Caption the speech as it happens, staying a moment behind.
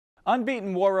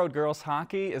Unbeaten Warroad girls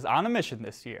hockey is on a mission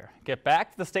this year. Get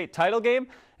back to the state title game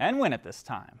and win it this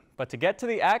time. But to get to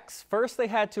the X, first they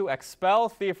had to expel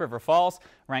Thief River Falls,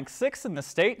 ranked 6th in the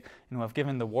state, and who have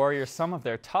given the Warriors some of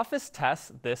their toughest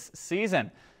tests this season.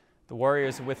 The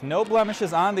Warriors, with no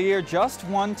blemishes on the year, just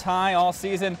one tie all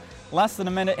season. Less than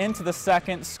a minute into the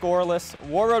second, scoreless.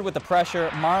 Warroad with the pressure.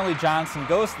 Marley Johnson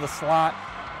goes to the slot.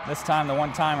 This time the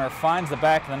one-timer finds the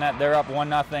back of the net. They're up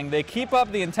 1-0. They keep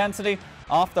up the intensity.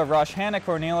 Off the rush, Hannah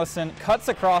Corneliuson cuts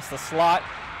across the slot,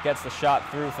 gets the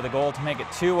shot through for the goal to make it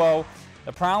 2-0.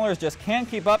 The Prowlers just can't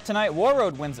keep up tonight.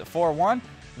 Warroad wins it 4-1.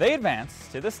 They advance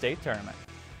to the state tournament.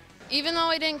 Even though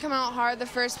we didn't come out hard the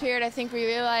first period, I think we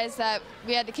realized that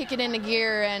we had to kick it into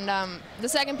gear, and the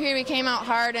second period we came out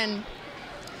hard, and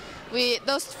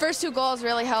those first 2 goals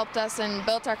really helped us and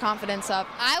built our confidence up.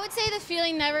 I would say the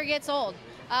feeling never gets old.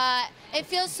 It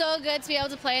feels so good to be able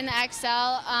to play in the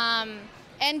XL.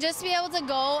 And just to be able to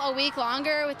go a week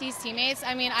longer with these teammates,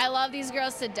 I mean, I love these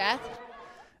girls to death.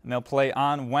 And they'll play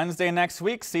on Wednesday next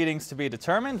week. Seedings to be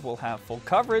determined. We'll have full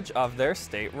coverage of their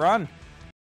state run.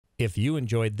 If you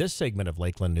enjoyed this segment of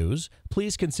Lakeland News,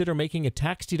 please consider making a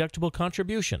tax-deductible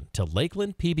contribution to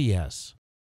Lakeland PBS.